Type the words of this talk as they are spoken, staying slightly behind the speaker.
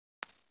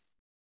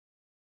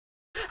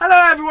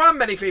Hi everyone,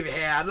 Manyfever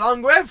here,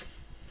 along with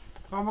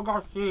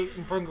TomoGotchi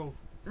and Pringle.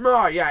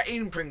 Oh yeah,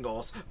 eating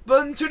Pringles.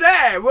 But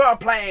today we're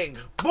playing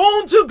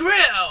Born to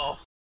Grill!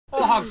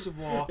 Or Hogs of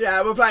War.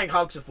 Yeah, we're playing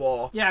Hogs of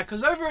War. Yeah,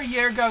 because over a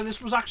year ago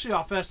this was actually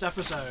our first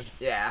episode.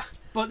 Yeah.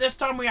 But this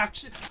time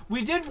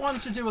we did want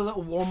to do a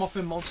little warm-up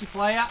in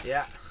multiplayer.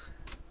 Yeah.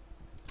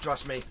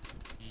 Trust me.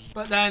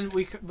 But then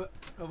we could...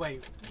 oh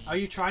wait, are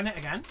you trying it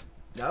again?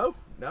 No.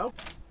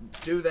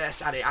 Do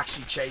this and it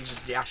actually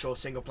changes the actual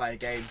single player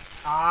game.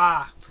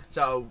 Ah.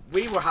 So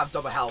we will have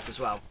double health as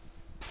well.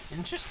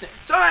 Interesting.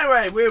 So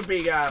anyway, we'll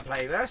be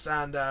playing this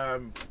and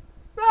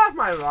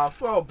might as well,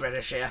 we're all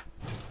British here.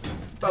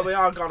 But we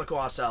are gonna call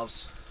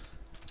ourselves.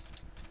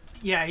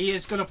 Yeah, he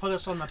is gonna put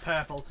us on the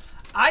purple.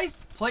 I've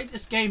played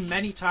this game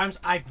many times.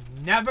 I've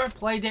never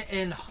played it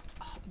in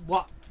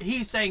what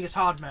he's saying is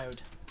hard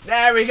mode.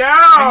 There we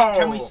go!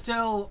 Can we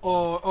still,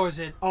 or is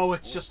it, oh,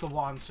 it's just the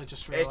one, so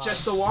just realized. It's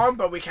just the one,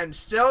 but we can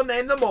still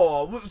name them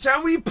all.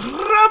 So we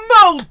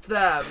promote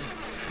them!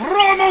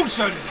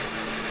 Promotion!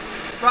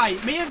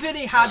 Right, me and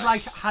Vinny had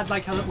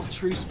like a little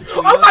truce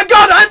between us. My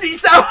god,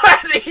 Andy's there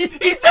already!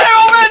 He's there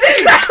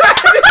already!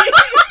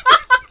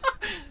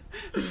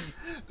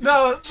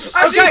 No,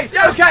 actually, okay,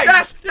 yes, okay.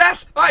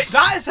 Yes, right.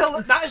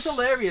 That is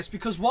hilarious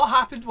because what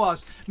happened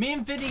was me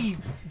and Vinny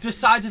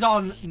decided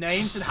on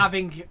names and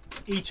having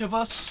each of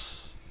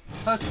us.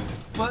 But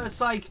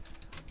it's like,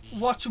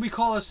 what should we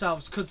call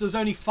ourselves? Because there's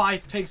only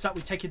 5 pigs that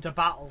we take into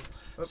battle.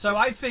 Okay. So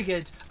I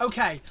figured,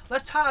 okay,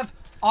 let's have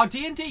our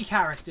D&D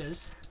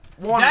characters.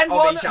 One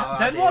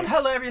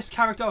hilarious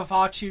character of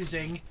our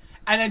choosing,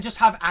 and then just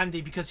have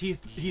Andy because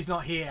he's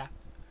not here.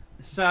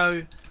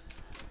 So,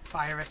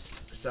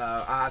 Firist. So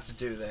I have to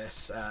do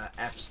this.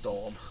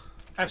 F-Storm.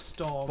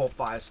 F-Storm. For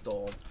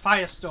Firestorm.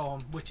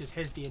 Firestorm, which is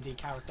his D&D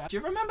character. Do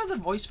you remember the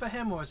voice for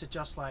him, or is it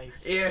just like...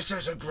 Yeah, it's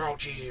just a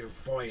grouchy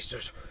voice,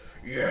 just...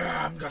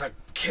 Yeah, I'm gonna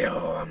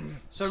kill him.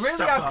 So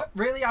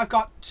really, I've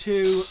got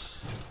 2...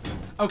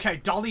 Okay,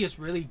 Dolly is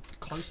really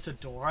close to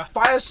Dora.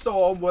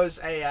 Firestorm was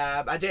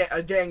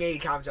a D&D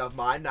character of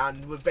mine,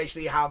 and would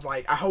basically have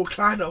like a whole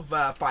clan of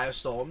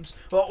Firestorms,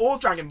 well, all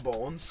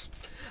Dragonborns.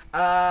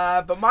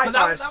 But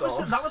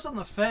Firestorm... That was on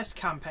the first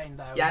campaign,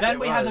 though. Yes, then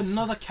we had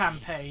another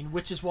campaign,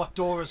 which is what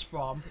Dora's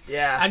from.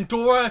 Yeah. And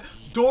Dora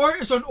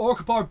is an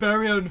orc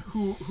barbarian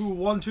who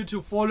wanted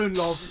to fall in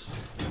love.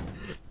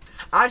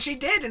 And she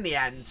did in the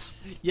end.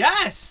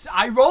 Yes!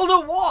 I rolled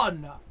a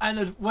 1!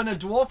 And when a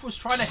dwarf was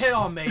trying to hit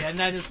on me, and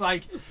then it's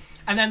like...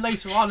 And then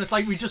later on, it's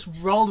like we just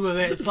rolled with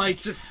it. It's like,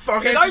 did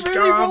I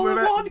really roll a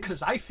 1?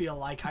 Because I feel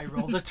like I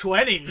rolled a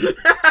 20.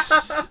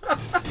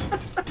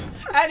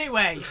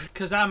 Anyway,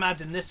 because I'm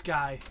adding this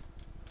guy.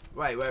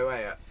 Wait.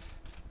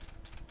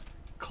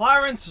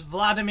 Clarence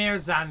Vladimir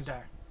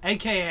Zander,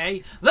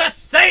 a.k.a. the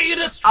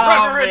Sadist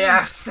Reverend.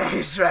 Yeah,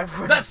 Sadist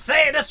Reverend. The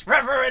Sadist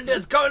Reverend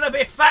is going to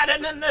be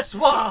fighting in this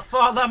war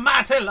for the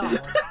mighty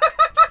Lord.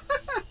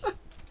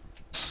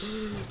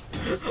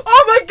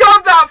 Oh my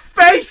god, that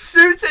face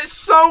suits it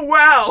so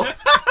well!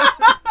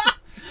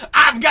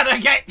 I'm gonna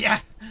get you!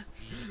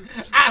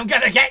 I'm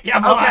gonna get you,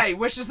 boy! Okay,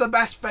 which is the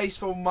best face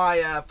for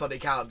my funny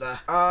character?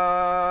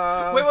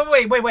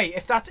 Wait.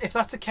 If that's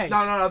the case...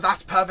 No,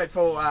 that's perfect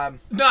for...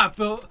 No,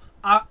 but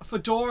for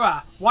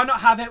Dora, why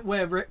not have it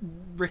where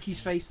Ricky's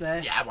face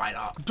there? Yeah, why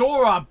not?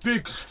 Dora,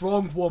 big,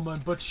 strong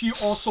woman, but she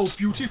also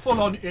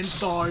beautiful on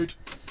inside.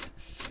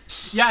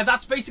 Yeah,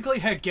 that's basically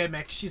her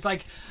gimmick. She's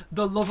like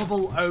the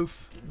lovable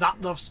oaf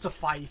that loves to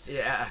fight.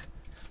 Yeah.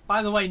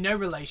 By the way, no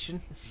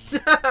relation.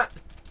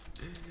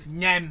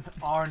 Nem,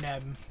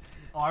 Arnhem,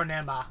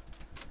 Arnema,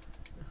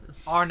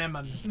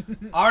 Arneman,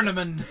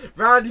 Arneman,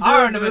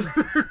 Arneman,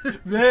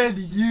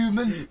 Randy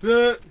Newman,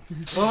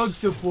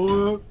 Hogs of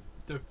War,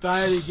 they're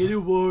fighting in a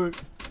war,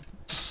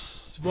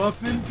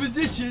 swapping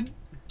position.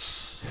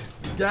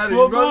 What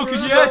more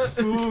can you ask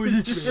for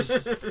this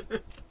way?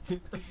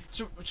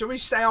 Should we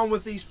stay on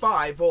with these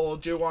 5, or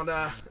do you want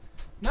to...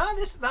 No,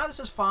 this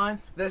is fine.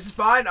 This is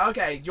fine?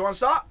 Okay, do you want to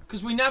start?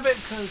 Because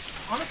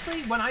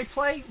honestly, when I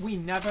play, we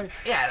never...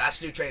 Yeah,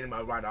 that's new training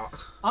mode, why not?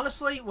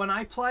 Honestly, when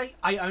I play,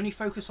 I only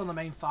focus on the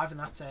main 5 and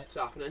that's it. What's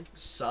happening?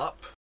 Sup?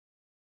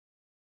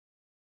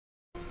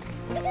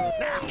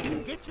 Now,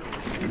 get your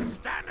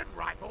standard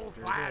rifle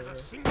fires a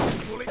single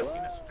bullet in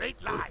a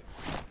straight line.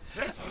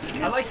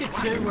 I like it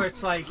too, where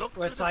it's like,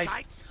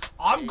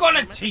 I'm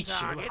gonna teach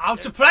you how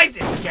to play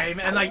this game,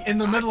 and like in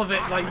the middle of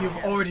it, like you've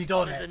already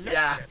done it.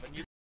 Yeah.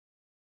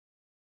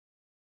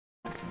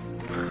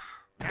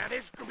 Now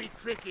this could be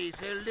tricky,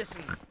 so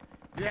listen.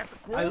 You have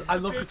to I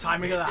love the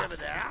timing of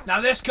that.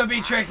 Now this could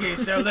be tricky,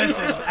 so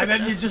listen, and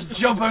then you just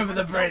jump over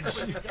the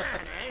bridge.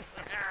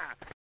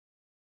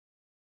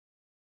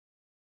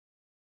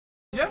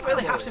 You don't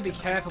really have to be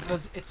careful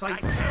because it's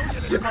like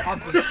super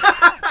obvious.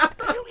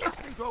 Are you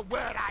listening to a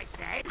word I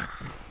said?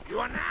 You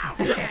are now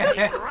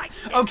right.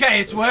 Okay,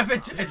 it's worth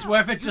it. It's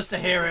worth it just to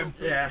hear him.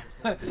 Yeah.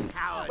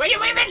 Were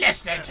you even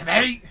listening to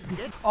me?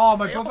 Oh,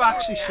 my brother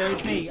actually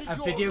showed me a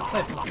video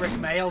clip of Rick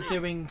Mail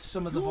doing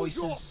some of the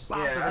voices for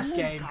this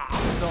game.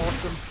 It's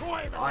awesome.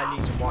 I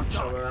need to watch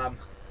some of them.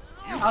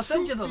 I'll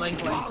send you the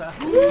link later.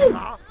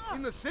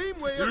 In the same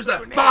way. Use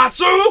the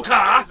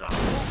bazooka!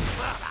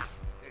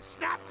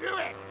 Snap to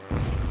it.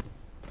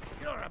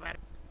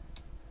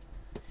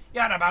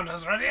 You're about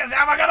as ready as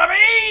ever gonna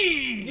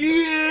be!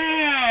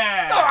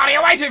 Yeah! Oh, what are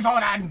you waiting for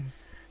then?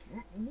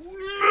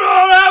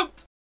 Roll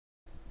out!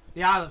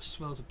 The Isle of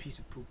Swill's a piece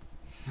of poop.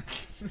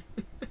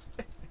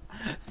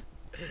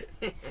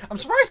 I'm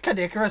surprised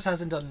Cadicarus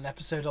hasn't done an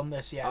episode on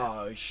this yet.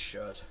 Oh, he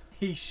should.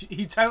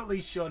 He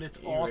totally should. It's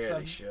awesome. He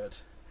really should.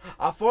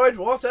 Avoid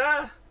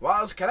water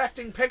whilst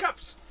collecting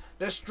pickups.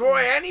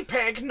 Destroy any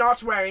pig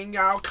not wearing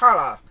our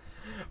colour.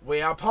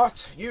 We are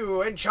put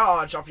you in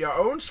charge of your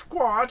own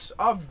squad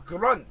of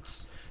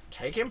grunts,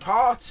 taking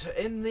part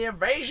in the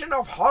invasion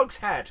of Hog's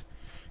Head.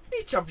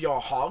 Each of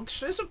your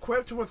hogs is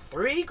equipped with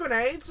 3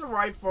 grenades, a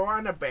rifle,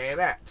 and a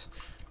bayonet.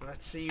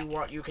 Let's see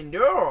what you can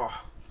do.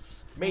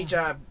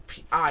 Major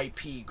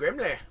IP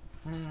Grimly.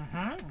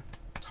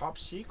 Top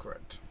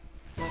secret.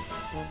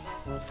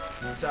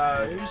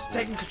 So, who's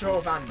taking control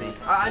of Andy?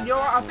 And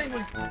I think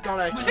we're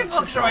gonna. We can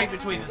fluctuate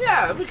between us.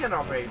 Yeah, we can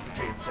operate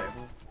between the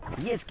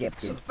two. Yes,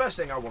 Captain. So the first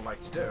thing I would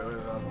like to do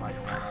is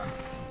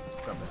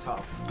grab this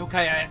up.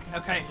 Okay,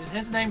 okay. Is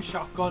his name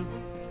Shotgun?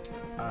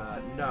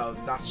 No,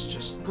 that's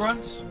just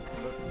Grunt?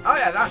 Oh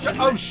yeah, that's just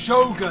Oh,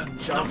 Shogun.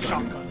 Shogun. Not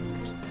Shotgun.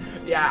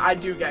 Yeah, I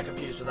do get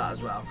confused with that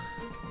as well.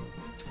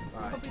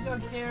 Right. Puppy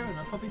dog here and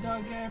a puppy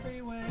dog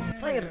everywhere.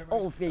 Fire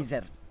all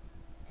phasers.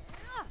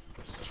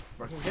 Let's just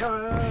fucking go.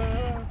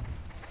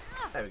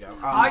 There we go.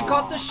 I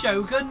got the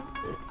Shogun.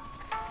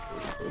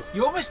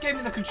 You almost gave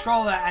me the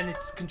controller and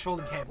it's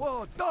controlling him.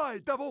 Whoa, die,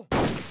 devil!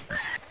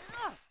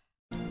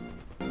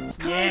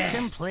 Yes.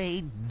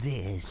 Contemplate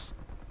this.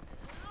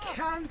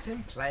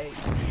 Contemplate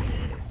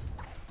this.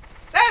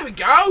 There we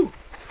go!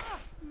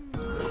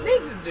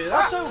 Need to do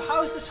that. Also,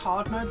 how is this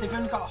hard mode? They've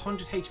only got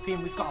 100 HP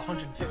and we've got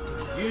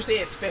 150. Usually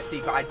it's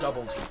 50, but I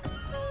doubled.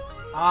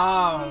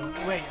 Oh,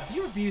 wait. Have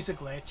you abused a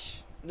glitch?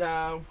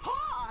 No.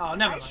 Oh,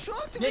 never mind.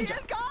 Ninja.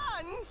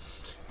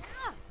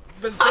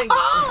 But the thing,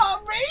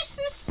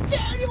 Racist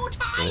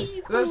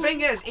stereotype! the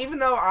thing is, even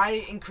though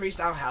I increased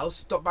our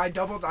house by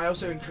doubled, I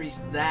also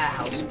increased their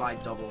house by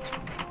doubled.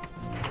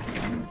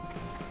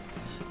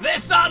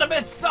 This ought to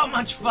be so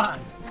much fun.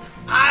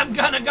 I'm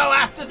gonna go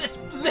after this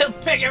little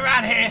piggy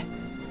right here.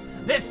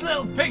 This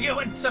little piggy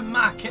went to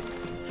market,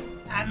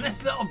 and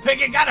this little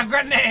piggy got a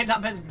grenade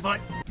up his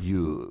butt.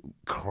 You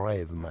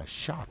crave my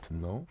shot,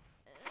 no?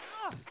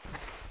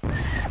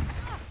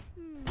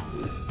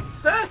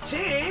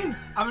 13?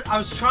 I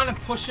was trying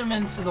to push him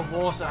into the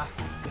water.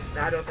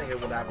 I don't think it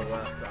would ever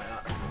work like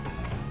that.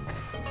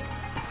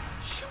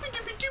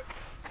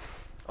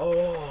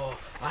 Oh,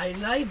 I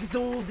liked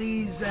all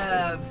these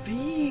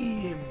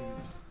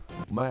themes.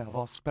 May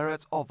the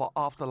spirits of the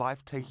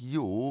afterlife take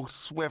you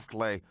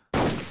swiftly.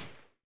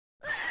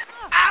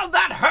 Ow,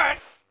 that hurt!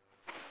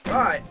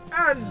 Right,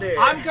 Andy.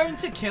 I'm going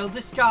to kill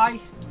this guy.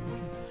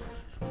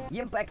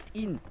 Impact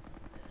in.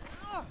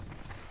 Well,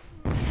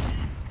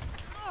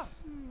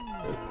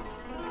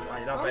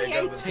 you're not Only very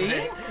good with 18?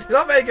 grenades. You're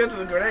not very good with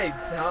the grenades,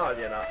 are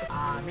you not?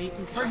 I'm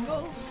eating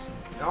Pringles.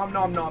 Nom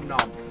nom nom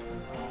nom.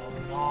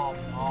 Nom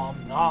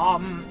nom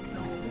nom.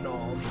 Nom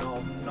nom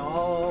nom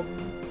nom.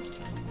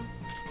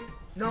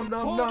 Nom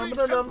nom nom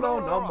nom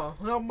nom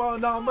nom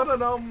nom nom nom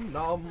nom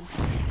nom.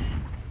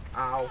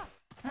 Ow.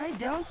 I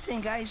don't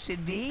think I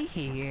should be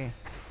here.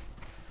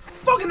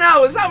 Fucking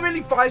hell, is that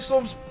really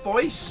Firestorm's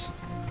voice?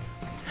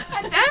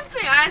 I don't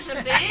think I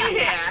should be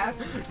here.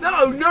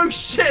 No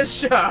shit,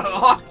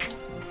 Sherlock.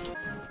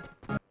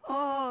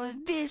 Oh,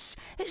 this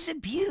is a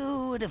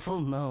beautiful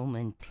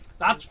moment.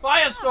 That's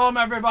Firestorm,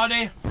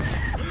 everybody.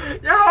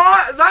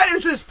 Yeah, that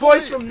is his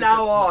voice from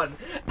now on.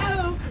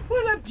 Oh,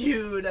 what a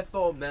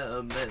beautiful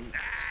moment.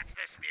 That's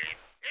the spirit.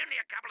 Only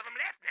a couple of them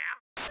left now.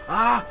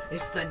 Ah,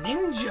 it's the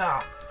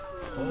ninja.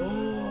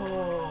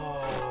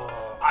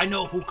 Oh. I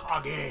know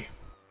Hokage.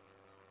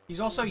 He's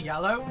also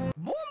yellow.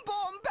 Boom,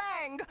 boom,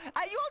 bang!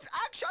 I use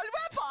actual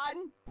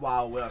weapon!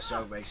 Wow, we are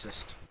so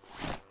racist.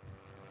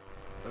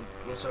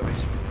 We're so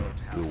racist.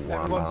 You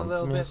Everyone's a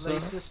little bit want me,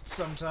 sir? racist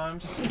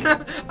sometimes.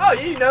 Oh,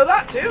 you know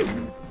that too?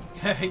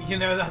 You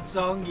know that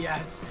song?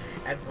 Yes.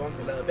 Everyone's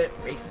a little bit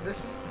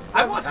racist.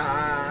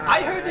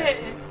 I heard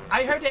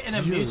it in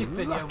a music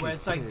video where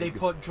it's like they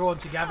put drawn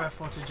together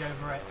footage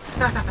over it.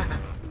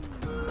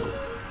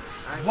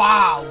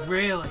 Wow,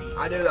 really?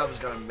 I knew that was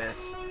gonna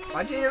miss.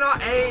 Why did you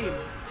not aim?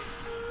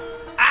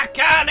 I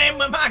can't aim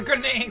with my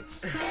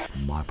grenades.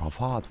 My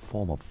preferred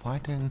form of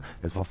fighting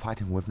is for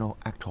fighting with no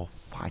actual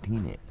fighting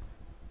in it.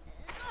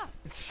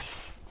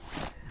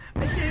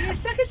 I see.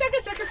 Second.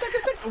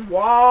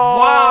 Wow.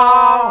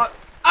 Wow.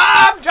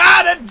 I'm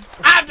drowning.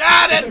 I'm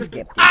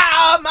drowning.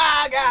 Oh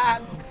my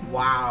god.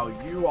 Wow,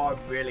 you are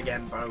really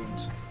getting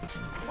boned.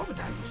 What would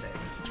Andy say in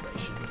this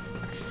situation?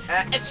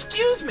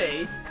 Excuse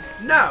me?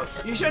 No,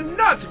 you should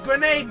not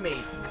grenade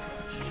me.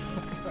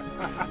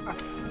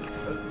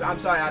 I'm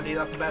sorry, Andy.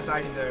 That's the best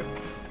I can do.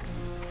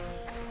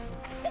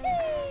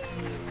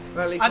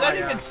 Well, at least I don't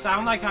even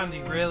sound like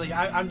Andy, really.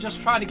 I'm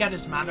just trying to get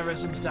his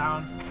mannerisms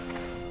down.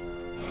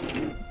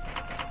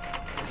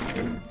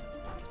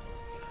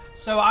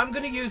 So I'm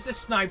gonna use this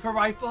sniper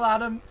rifle,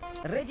 Adam.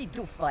 Ready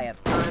to fire.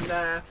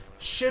 And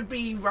should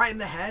be right in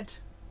the head.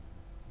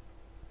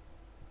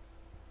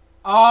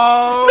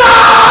 Oh!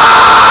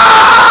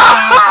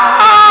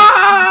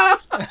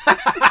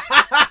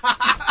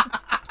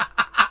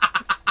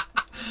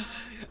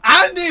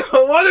 Andy,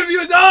 what have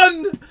you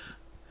done?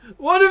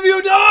 What have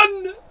you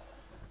done?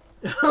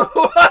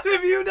 What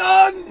have you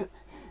done?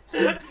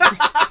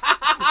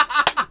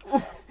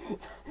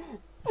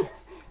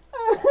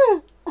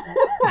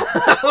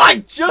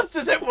 Like, just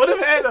as it would have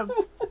hit him.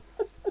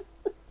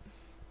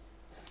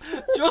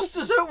 Just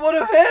as it would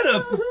have hit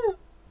him.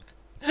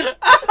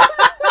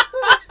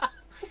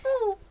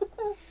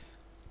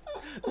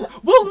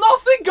 Will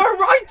nothing go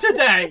right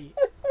today?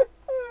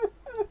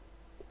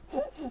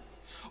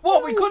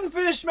 What, we couldn't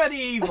finish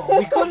Medieval.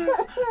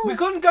 We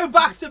couldn't go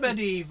back to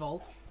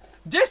Medieval.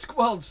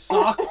 Discworld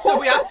sucked, so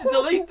we had to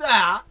delete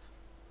that.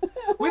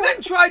 We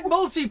then tried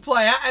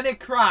multiplayer and it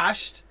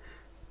crashed.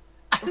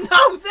 And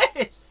now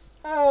this.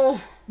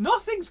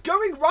 Nothing's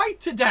going right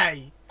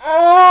today.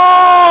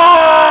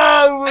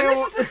 And this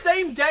is the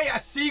same day a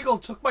seagull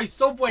took my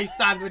Subway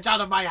sandwich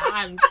out of my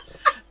hand.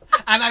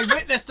 And I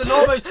witnessed an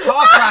almost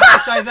car crash,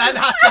 which I then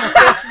had to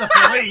report to the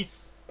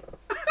police.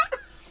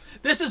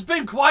 This has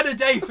been quite a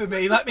day for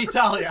me, let me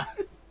tell you.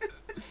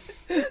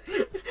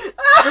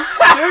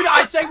 Dude,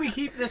 I say we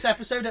keep this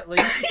episode at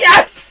least.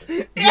 Yes!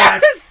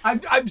 Yes!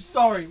 I'm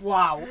sorry,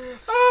 wow.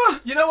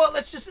 You know what,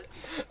 let's just...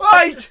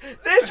 Right,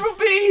 this will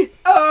be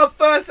our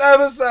first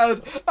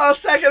episode. Our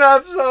second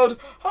episode.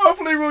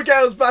 Hopefully we'll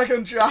get us back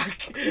on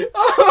track.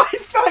 Oh my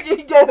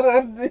fucking god,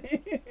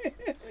 Andy.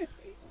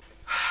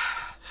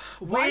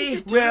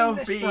 We will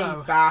be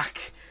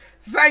back.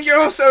 Thank you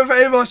all so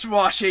very much for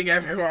watching,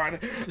 everyone.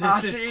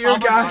 I'll see you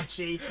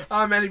guys.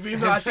 I'm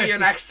Manyfever. I'll see you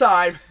next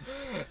time.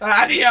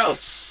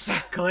 Adios.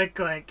 Click,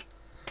 click.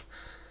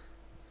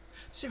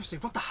 Seriously,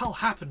 what the hell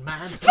happened,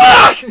 man?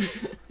 Fuck!